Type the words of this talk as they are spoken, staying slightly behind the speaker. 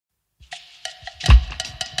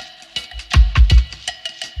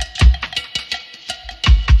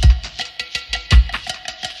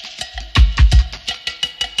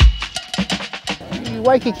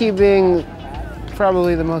Waikiki being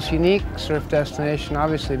probably the most unique surf destination,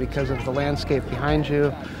 obviously because of the landscape behind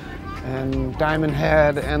you and Diamond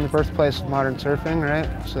Head and the birthplace of modern surfing,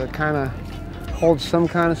 right? So it kind of holds some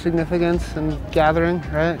kind of significance and gathering,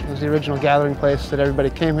 right? It was the original gathering place that everybody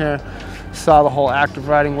came here, saw the whole act of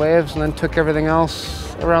riding waves, and then took everything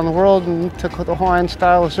else around the world and took the Hawaiian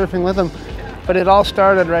style of surfing with them. But it all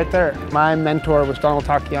started right there. My mentor was Donald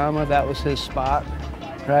Takayama, that was his spot,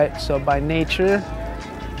 right? So by nature,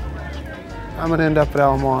 I'm gonna end up at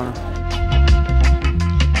Ala Moana.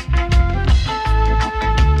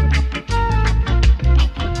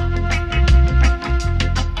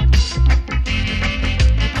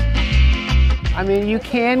 I mean, you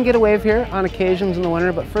can get a wave here on occasions in the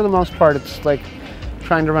winter, but for the most part, it's like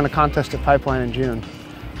trying to run a contest at Pipeline in June.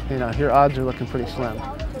 You know, your odds are looking pretty slim.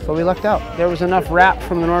 But we lucked out. There was enough wrap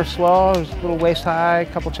from the north swell. It was a little waist high, a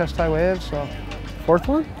couple chest high waves, so. Fourth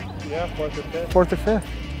one? Yeah, fourth or fifth. Fourth or fifth.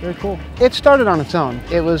 Very cool. It started on its own.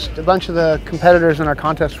 It was a bunch of the competitors in our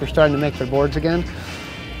contest were starting to make their boards again.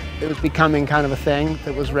 It was becoming kind of a thing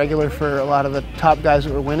that was regular for a lot of the top guys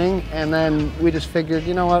that were winning. And then we just figured,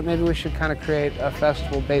 you know what, maybe we should kind of create a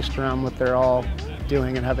festival based around what they're all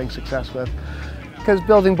doing and having success with. Because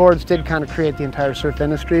building boards did kind of create the entire surf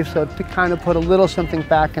industry, so to kind of put a little something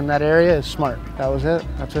back in that area is smart. That was it.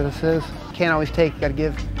 That's what this is. Can't always take, you gotta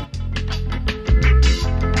give.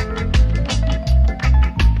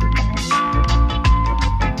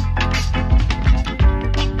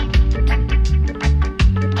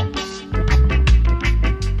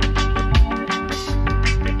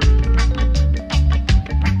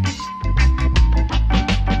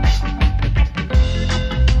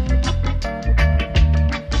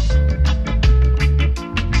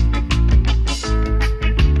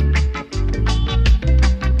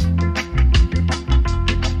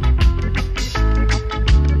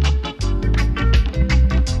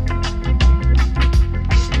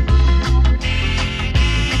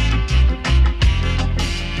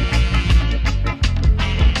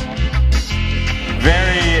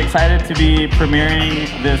 Excited to be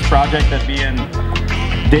premiering this project that me and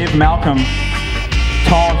Dave Malcolm,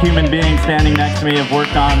 tall human being standing next to me, have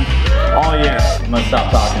worked on all year. I'm gonna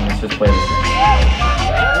stop talking, let's just play this game.